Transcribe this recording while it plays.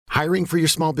Hiring for your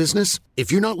small business?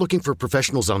 If you're not looking for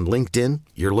professionals on LinkedIn,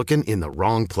 you're looking in the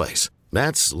wrong place.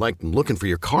 That's like looking for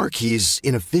your car keys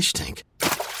in a fish tank.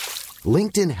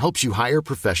 LinkedIn helps you hire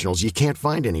professionals you can't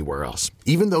find anywhere else,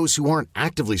 even those who aren't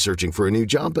actively searching for a new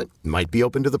job but might be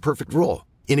open to the perfect role.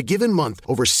 In a given month,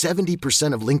 over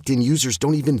 70% of LinkedIn users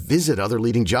don't even visit other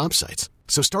leading job sites.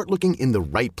 So start looking in the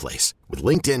right place. With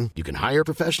LinkedIn, you can hire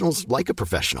professionals like a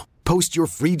professional. Post your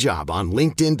free job on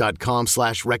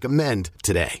linkedin.com/recommend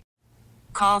today.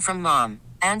 Call from mom.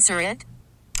 Answer it.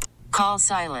 Call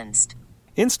silenced.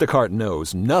 Instacart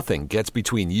knows nothing gets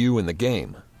between you and the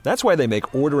game. That's why they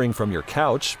make ordering from your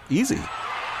couch easy.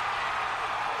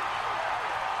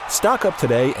 Stock up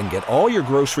today and get all your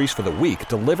groceries for the week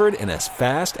delivered in as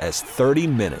fast as 30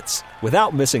 minutes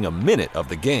without missing a minute of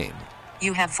the game.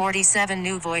 You have 47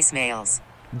 new voicemails.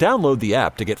 Download the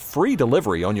app to get free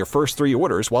delivery on your first 3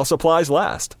 orders while supplies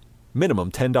last.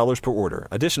 Minimum $10 per order.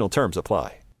 Additional terms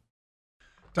apply.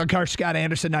 Doug Carr, Scott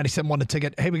Anderson, 97.1 The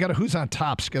Ticket. Hey, we got a Who's on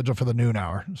Top scheduled for the noon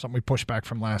hour. Something we pushed back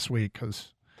from last week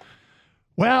because,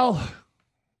 well,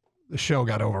 the show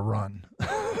got overrun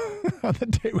on the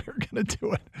day we were going to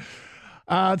do it.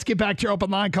 Let's get back to your open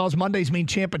line calls. Mondays mean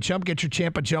Champ and Chump. Get your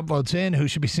Champ and Chump votes in. Who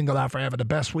should be singled out for having the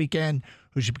best weekend?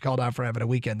 Who should be called out for having a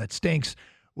weekend that stinks?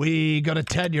 We go to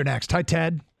Ted. You're next. Hi,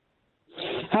 Ted.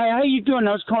 Hi, how you doing?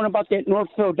 I was calling about that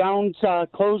Northville Downs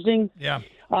closing. Yeah.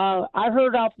 I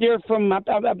heard out there from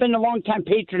I've been a long-time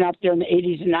patron out there in the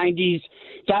 80s and 90s.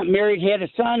 Got married, had a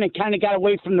son, and kind of got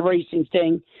away from the racing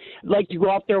thing. I'd like to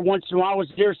go out there once in a while. I was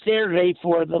there Saturday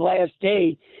for the last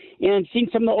day and seen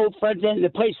some of the old friends, and the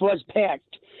place was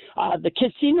packed. The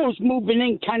casinos moving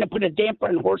in kind of put a damper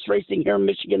on horse racing here in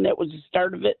Michigan. That was the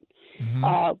start of it. Mm-hmm.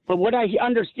 But what I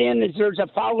understand is there's a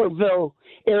Fowlerville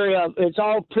area. It's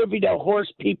all privy to horse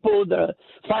people. The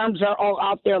farms are all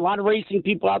out there. A lot of racing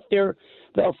people out there.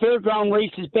 The fairground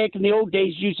races back in the old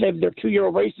days used to have their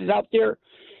 2-year-old races out there.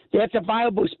 That's a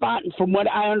viable spot. And from what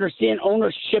I understand,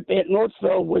 ownership at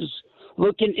Northville was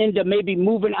looking into maybe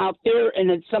moving out there, and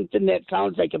it's something that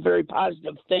sounds like a very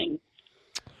positive thing.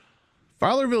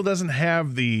 Fowlerville doesn't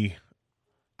have the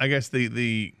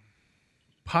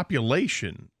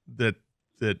population that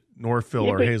Northville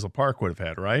or Hazel Park would have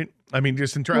had, right? I mean,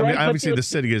 just in terms, obviously the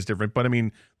city is different, but I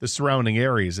mean, the surrounding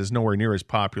areas is nowhere near as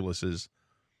populous as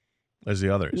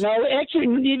the others. No, actually,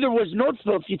 neither was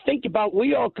Northville. If you think about,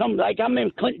 we all come, like I'm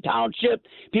in Clinton Township,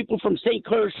 people from St.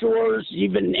 Clair Shores,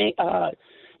 even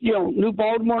New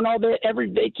Baltimore and all that.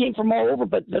 They came from all over.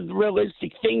 But the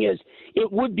realistic thing is,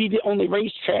 it would be the only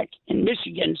racetrack in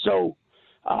Michigan. So,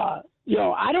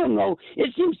 I don't know.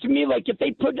 It seems to me like if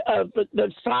they put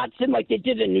the slots in like they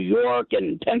did in New York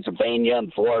and Pennsylvania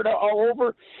and Florida all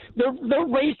over, their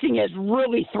racing has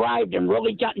really thrived and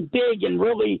really gotten big and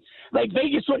really, like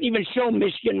Vegas wouldn't even show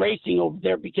Michigan racing over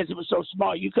there because it was so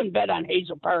small. You couldn't bet on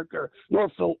Hazel Park or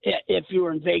Northville if you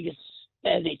were in Vegas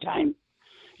at any time.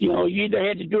 You either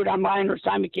had to do it online or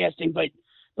simulcasting, but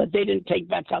they didn't take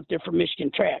bets out there for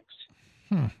Michigan tracks.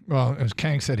 Well, as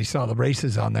Kang said, he saw the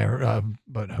races on there,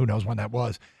 but who knows when that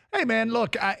was. Hey, man,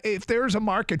 look, if there's a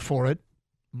market for it,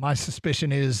 my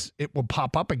suspicion is it will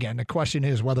pop up again. The question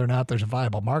is whether or not there's a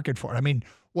viable market for it. I mean,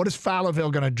 what is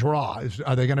Fowlerville going to draw?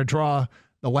 Are they going to draw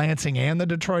the Lansing and the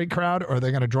Detroit crowd, or are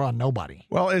they going to draw nobody?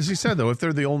 Well, as you said, though, if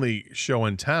they're the only show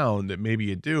in town, that maybe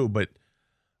you do. But,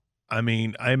 I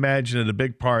mean, I imagine that a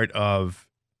big part of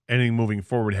anything moving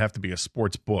forward would have to be a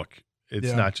sports book.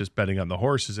 It's not just betting on the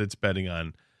horses, it's betting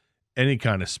on any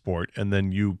kind of sport. And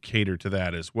then you cater to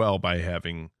that as well by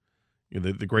having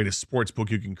the greatest sports book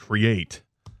you can create.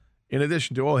 In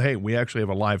addition to, we actually have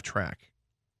a live track.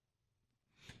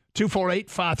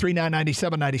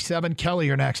 248-539-9797. Kelly,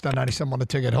 you're next on 97 on The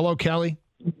Ticket. Hello, Kelly.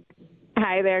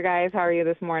 Hi there, guys. How are you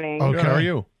this morning? Okay. How are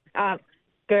you?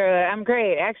 Good. I'm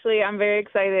great. Actually, I'm very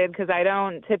excited because I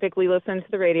don't typically listen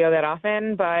to the radio that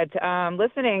often, but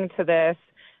listening to this,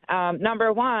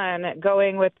 number one,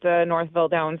 going with the Northville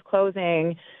Downs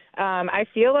closing, I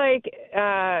feel like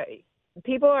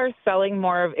people are selling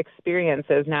more of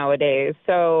experiences nowadays,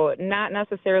 so not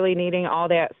necessarily needing all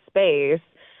that space.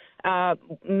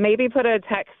 Maybe put a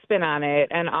tech spin on it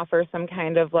and offer some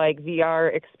kind of like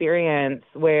VR experience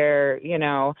where,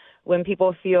 when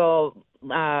people feel,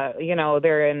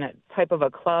 they're in type of a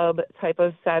club type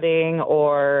of setting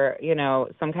or,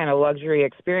 some kind of luxury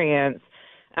experience,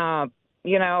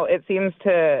 it seems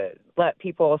to let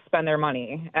people spend their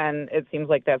money, and it seems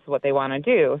like that's what they want to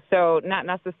do. So not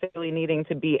necessarily needing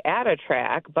to be at a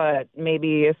track, but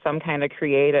maybe some kind of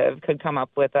creative could come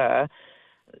up with a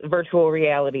virtual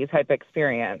reality type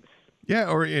experience. Yeah,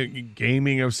 or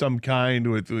gaming of some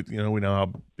kind with we know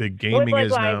how big gaming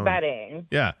is live now. betting.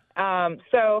 Yeah.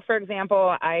 So, for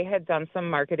example, I had done some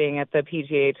marketing at the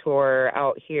PGA Tour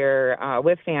out here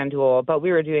with FanDuel, but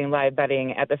we were doing live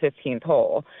betting at the 15th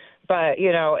hole. But,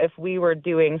 if we were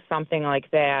doing something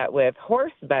like that with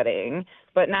horse betting,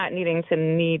 but not needing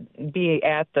to be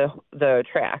at the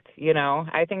track,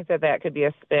 I think that could be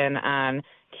a spin on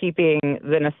keeping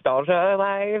the nostalgia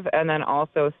alive and then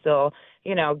also still,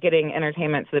 getting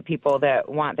entertainment to the people that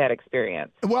want that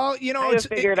experience. Well, I just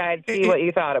figured I'd see what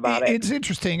you thought about it. It's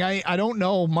interesting. I don't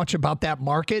know much about that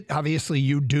market. Obviously,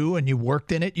 you do, and you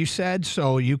worked in it, you said,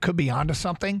 so you could be onto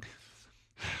something.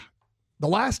 The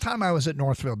last time I was at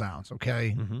Northville Downs,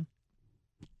 okay,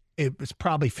 it was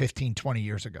probably 15, 20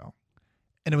 years ago.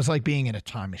 And it was like being in a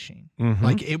time machine. Mm-hmm.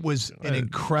 Like it was an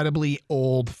incredibly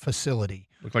old facility.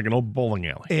 Looked like an old bowling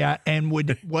alley. Yeah, and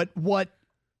what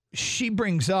she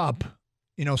brings up,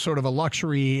 sort of a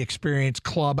luxury experience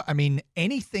club. I mean,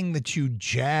 anything that you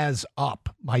jazz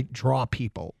up might draw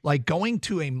people. Like going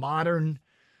to a modern,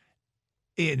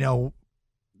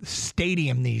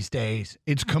 stadium these days,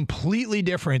 it's completely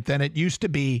different than it used to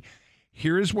be.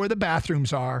 Here is where the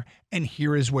bathrooms are, and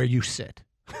here is where you sit.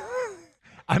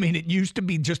 I mean, it used to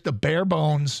be just the bare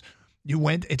bones.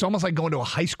 It's almost like going to a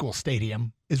high school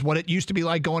stadium is what it used to be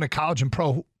like going to college and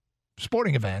pro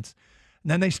sporting events.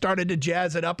 And then they started to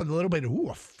jazz it up a little bit. Ooh,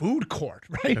 a food court,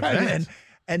 right?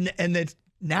 And it's,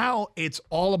 now it's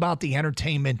all about the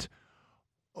entertainment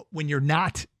when you're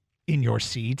not in your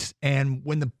seats and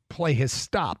when the play has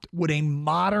stopped. Would a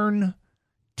modern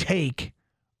take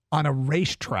on a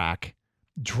racetrack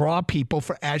draw people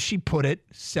for, as she put it,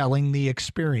 selling the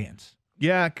experience?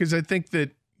 Yeah, because I think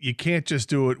that you can't just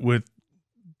do it with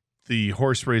the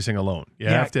horse racing alone. You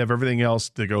have to have everything else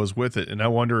that goes with it. And I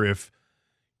wonder if,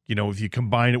 if you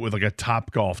combine it with like a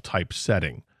Topgolf type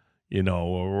setting,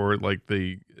 or like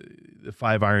the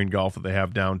 5-iron golf that they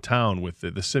have downtown with the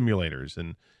simulators.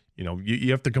 And,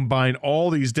 you have to combine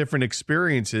all these different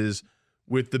experiences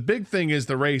with the big thing is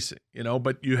the racing,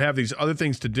 but you have these other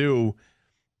things to do.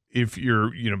 If you're,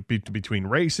 between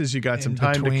races, you got some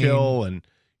time to kill and,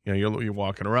 you're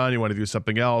walking around, you want to do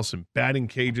something else, and batting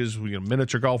cages,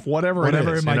 miniature golf, whatever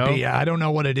it might be. Yeah, I don't know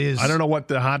what it is. I don't know what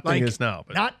the hot thing is now.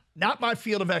 But. Not my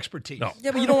field of expertise. No.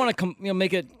 Yeah, but you don't want to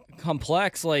make it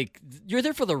complex. Like, you're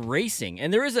there for the racing,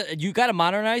 and you got to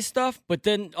modernize stuff, but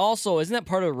then also, isn't that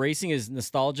part of racing is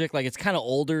nostalgic? Like, it's kind of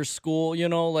older school,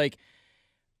 like,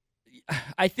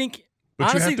 I think...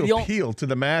 But honestly, you have to appeal to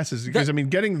the masses because,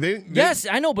 yes,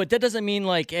 I know, but that doesn't mean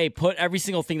like, hey, put every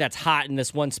single thing that's hot in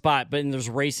this one spot, but then there's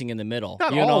racing in the middle.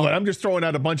 Not all of it. I'm just throwing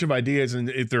out a bunch of ideas, and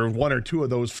if there are one or two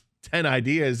of those 10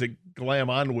 ideas that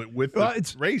glam on with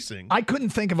it's racing. I couldn't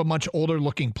think of a much older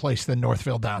looking place than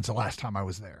Northville Downs the last time I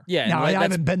was there. Yeah. Now, I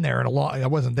haven't been there in I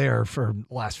wasn't there for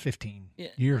the last 15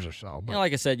 years or so. But.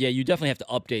 Like I said, you definitely have to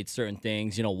update certain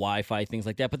things, Wi-Fi, things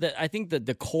like that. But I think that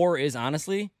the core is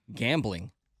honestly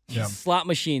gambling. Yeah. Slot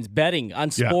machines, betting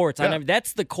on sports. Yeah.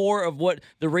 That's the core of what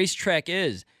the racetrack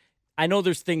is. I know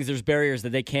there's barriers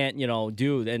that they can't,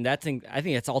 do, and I think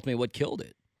that's ultimately what killed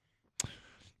it.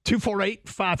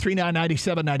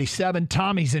 248-539-9797.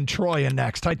 Tommy's in Troy and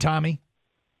next. Hi, Tommy.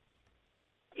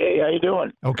 Hey, how you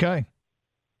doing? Okay.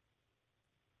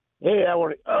 Hey, I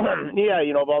want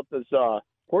to, about this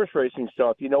horse racing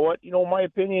stuff. You know what? My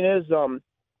opinion is,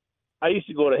 I used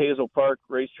to go to Hazel Park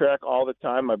Racetrack all the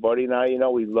time. My buddy and I,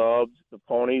 we loved the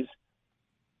ponies.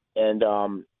 And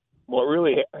what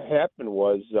really happened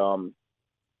was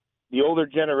the older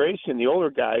generation, the older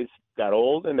guys got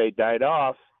old and they died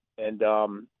off. And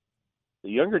the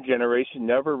younger generation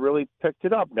never really picked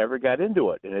it up, never got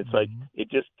into it. And it's like it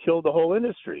just killed the whole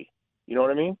industry. You know what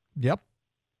I mean? Yep.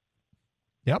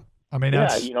 I mean,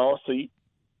 that's...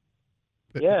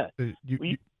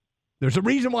 There's a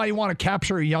reason why you want to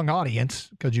capture a young audience,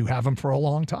 because you have them for a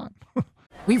long time.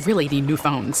 We really need new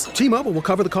phones. T-Mobile will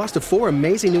cover the cost of 4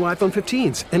 amazing new iPhone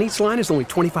 15s, and each line is only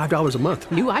 $25 a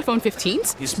month. New iPhone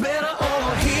 15s? It's better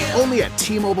over here. Only at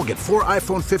T-Mobile, get 4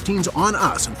 iPhone 15s on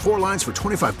us and 4 lines for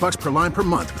 $25 per line per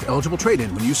month with eligible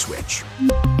trade-in when you switch.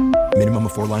 Minimum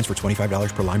of 4 lines for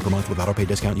 $25 per line per month with autopay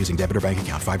discount using debit or bank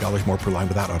account. $5 more per line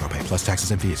without autopay, plus taxes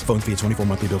and fees. Phone fee at 24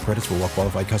 monthly bill credits for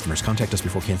well-qualified customers. Contact us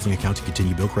before canceling account to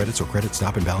continue bill credits or credit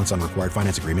stop and balance on required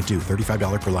finance agreement due.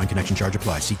 $35 per line connection charge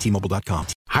applies. See T-Mobile.com.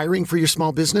 Hiring for your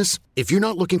small business? If you're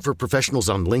not looking for professionals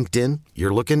on LinkedIn,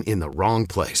 you're looking in the wrong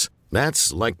place.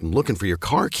 That's like looking for your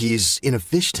car keys in a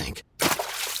fish tank.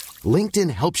 LinkedIn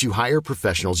helps you hire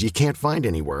professionals you can't find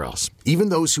anywhere else, even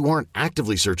those who aren't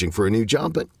actively searching for a new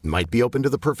job but might be open to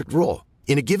the perfect role.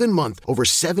 In a given month, over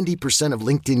 70% of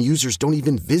LinkedIn users don't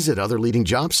even visit other leading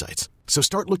job sites. So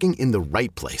start looking in the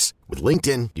right place. With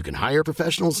LinkedIn, you can hire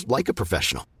professionals like a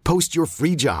professional. Post your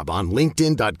free job on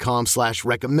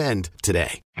linkedin.com/recommend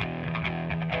today.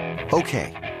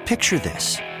 Okay, picture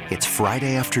this. It's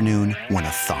Friday afternoon when a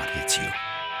thought hits you.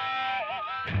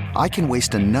 I can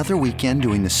waste another weekend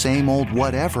doing the same old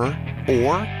whatever,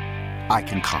 or I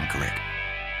can conquer it.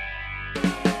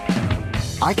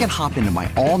 I can hop into my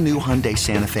all-new Hyundai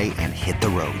Santa Fe and hit the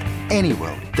road. Any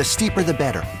road. The steeper, the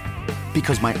better.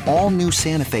 Because my all-new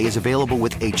Santa Fe is available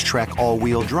with H-Track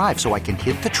all-wheel drive, so I can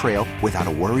hit the trail without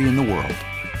a worry in the world.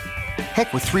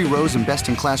 Heck, with 3 rows and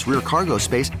best-in-class rear cargo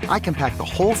space, I can pack the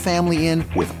whole family in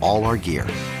with all our gear.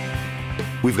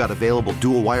 We've got available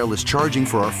dual wireless charging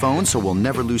for our phones, so we'll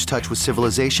never lose touch with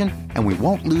civilization, and we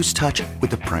won't lose touch with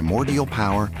the primordial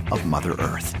power of Mother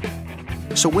Earth.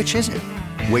 So which is it?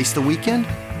 Waste the weekend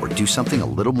or do something a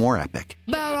little more epic?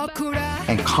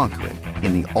 And conquer it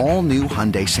in the all-new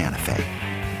Hyundai Santa Fe.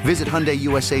 Visit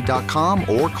HyundaiUSA.com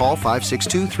or call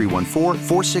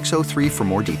 562-314-4603 for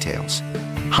more details.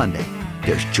 Hyundai,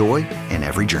 there's joy in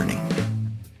every journey.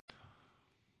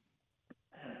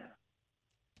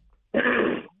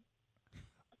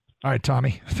 All right,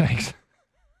 Tommy, thanks.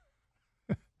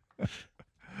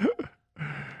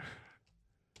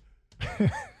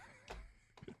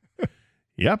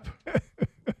 Yep. I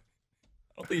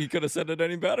don't think you could have said it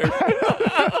any better.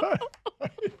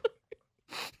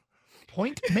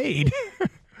 Point made.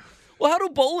 Well, how do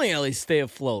bowling alleys stay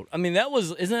afloat? I mean,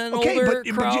 isn't that an older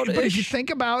crowd? But if you think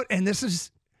about, and this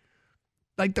is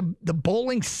like the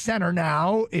bowling center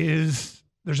now there's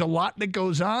a lot that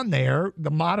goes on there.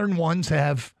 The modern ones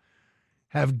have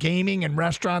gaming and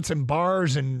restaurants and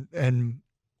bars and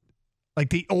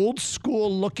like the old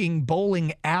school looking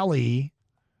bowling alley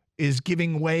is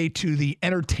giving way to the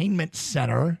entertainment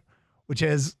center, which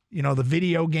has, the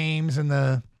video games and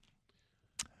the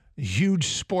huge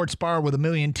sports bar with 1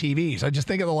 million TVs. I just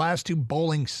think of the last 2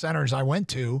 bowling centers I went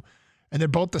to, and they're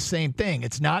both the same thing.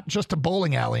 It's not just a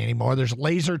bowling alley anymore. There's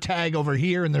laser tag over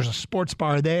here, and there's a sports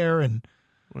bar there, and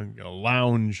a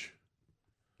lounge.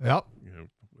 Yep.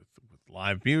 With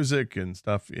live music and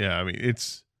stuff. Yeah, I mean,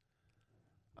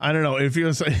 I don't know. It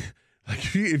feels like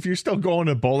if you're still going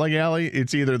to bowling alley,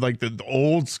 it's either like the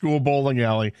old school bowling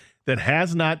alley that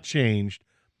has not changed,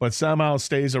 but somehow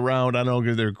stays around. I don't know,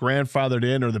 because they're grandfathered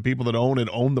in, or the people that own it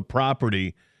own the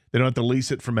property. They don't have to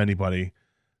lease it from anybody.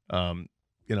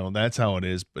 That's how it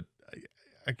is. But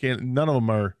I can't. None of them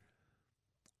are.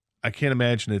 I can't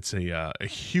imagine it's a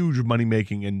huge money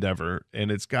making endeavor,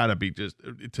 and it's got to be just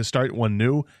to start one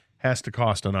new has to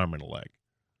cost an arm and a leg.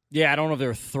 Yeah, I don't know if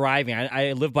they're thriving.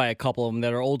 I live by a couple of them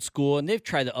that are old school, and they've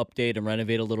tried to update and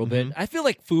renovate a little bit. I feel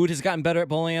like food has gotten better at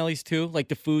bowling alleys, too. Like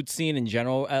the food scene in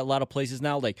general at a lot of places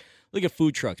now. Like, look at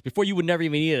food trucks. Before, you would never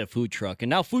even eat at a food truck. And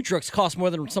now food trucks cost more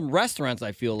than some restaurants,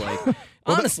 I feel like.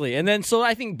 Honestly. And then, so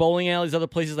I think bowling alleys, other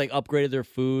places, like, upgraded their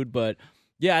food. But,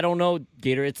 yeah, I don't know,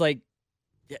 Gator. It's like,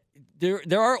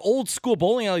 there are old school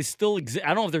bowling alleys still exist. I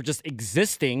don't know if they're just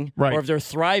existing or if they're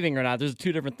thriving or not. There's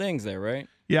 2 different things there, right?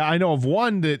 Yeah, I know of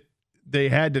one that they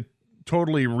had to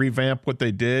totally revamp what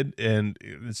they did, and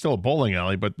it's still a bowling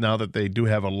alley, but now that they do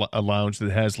have a lounge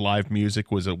that has live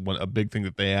music was a big thing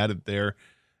that they added there,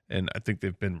 and I think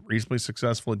they've been reasonably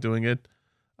successful at doing it.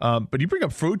 But you bring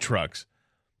up food trucks.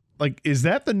 Like, is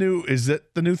that the new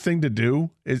thing to do?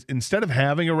 Is instead of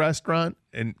having a restaurant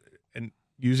and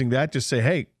using that, just say,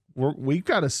 hey, we've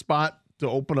got a spot to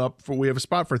open up we have a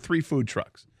spot for 3 food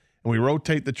trucks, and we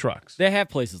rotate the trucks. They have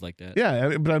places like that.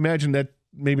 Yeah, but I imagine that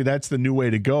maybe that's the new way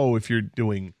to go if you're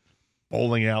doing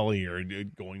bowling alley or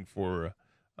going for,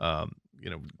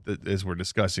 as we're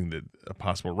discussing a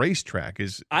possible racetrack.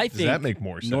 Does that make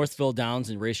more sense? Northville Downs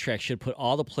and Racetrack should put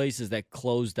all the places that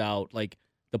closed out, like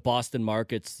the Boston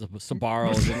Markets, the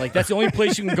Sbarro's, and like that's the only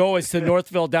place you can go is to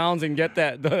Northville Downs and get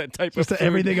that type of food.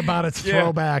 Everything about it's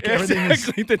throwback. Everything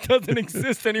exactly, that doesn't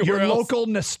exist anywhere else. Your else. Local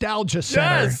nostalgia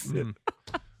center. Yes.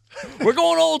 We're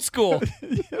going old school.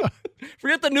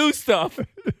 Forget the new stuff.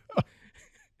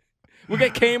 We'll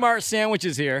get Kmart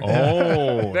sandwiches here.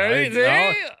 Oh.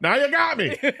 Now you got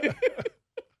me.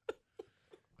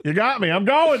 You got me. I'm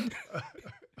going.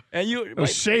 And you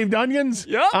those shaved onions?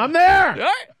 Yeah. I'm there. All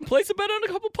right. Place a bet on a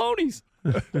couple ponies.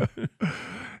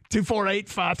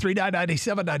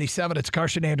 248-539-9797. It's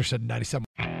Carson Anderson, 97.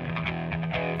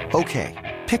 Okay,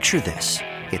 picture this.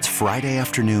 It's Friday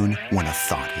afternoon when a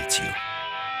thought hits you.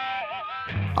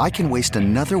 I can waste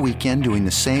another weekend doing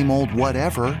the same old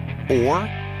whatever, or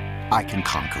I can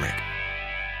conquer it.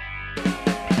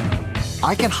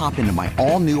 I can hop into my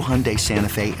all-new Hyundai Santa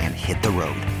Fe and hit the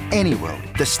road. Any road.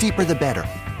 The steeper, the better.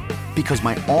 Because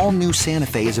my all-new Santa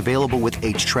Fe is available with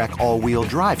H-Track all-wheel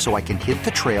drive, so I can hit the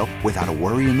trail without a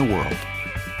worry in the world.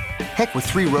 Heck, with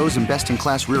 3 rows and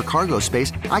best-in-class rear cargo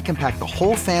space, I can pack the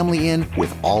whole family in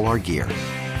with all our gear.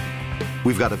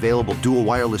 We've got available dual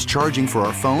wireless charging for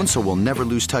our phones, so we'll never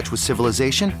lose touch with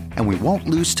civilization, and we won't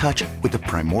lose touch with the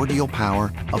primordial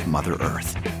power of Mother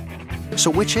Earth. So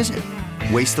which is it?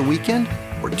 Waste the weekend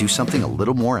or do something a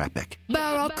little more epic?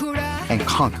 And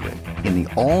conquer it in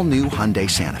the all-new Hyundai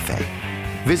Santa Fe.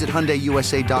 Visit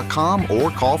HyundaiUSA.com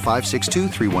or call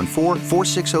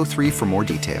 562-314-4603 for more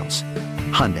details.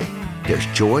 Hyundai, there's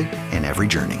joy in every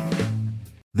journey.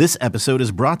 This episode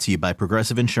is brought to you by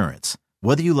Progressive Insurance.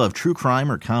 Whether you love true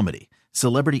crime or comedy,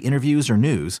 celebrity interviews or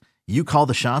news, you call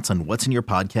the shots on what's in your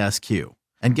podcast queue.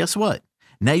 And guess what?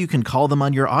 Now you can call them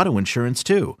on your auto insurance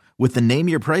too with the Name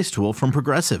Your Price tool from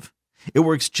Progressive. It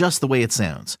works just the way it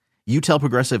sounds. You tell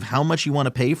Progressive how much you want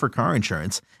to pay for car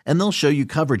insurance, and they'll show you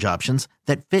coverage options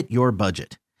that fit your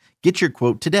budget. Get your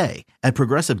quote today at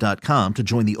Progressive.com to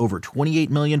join the over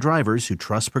 28 million drivers who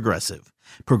trust Progressive.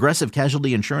 Progressive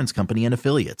Casualty Insurance Company and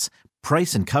Affiliates.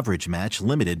 Price and coverage match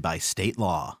limited by state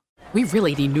law. We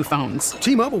really need new phones.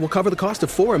 T-Mobile will cover the cost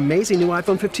of 4 amazing new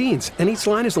iPhone 15s, and each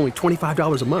line is only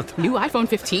 $25 a month. New iPhone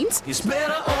 15s? It's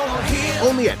better over here.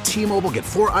 Only at T-Mobile, get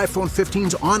 4 iPhone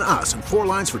 15s on us and 4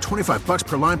 lines for $25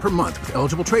 per line per month with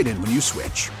eligible trade-in when you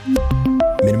switch.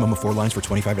 Minimum of 4 lines for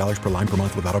 $25 per line per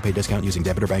month with autopay discount using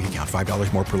debit or bank account.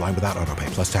 $5 more per line without autopay,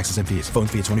 plus taxes and fees. Phone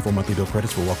fee at 24 monthly bill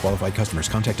credits for well-qualified customers.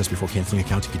 Contact us before canceling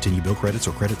account to continue bill credits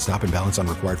or credit stop and balance on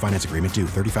required finance agreement due.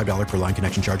 $35 per line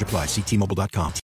connection charge applies. See T-Mobile.com.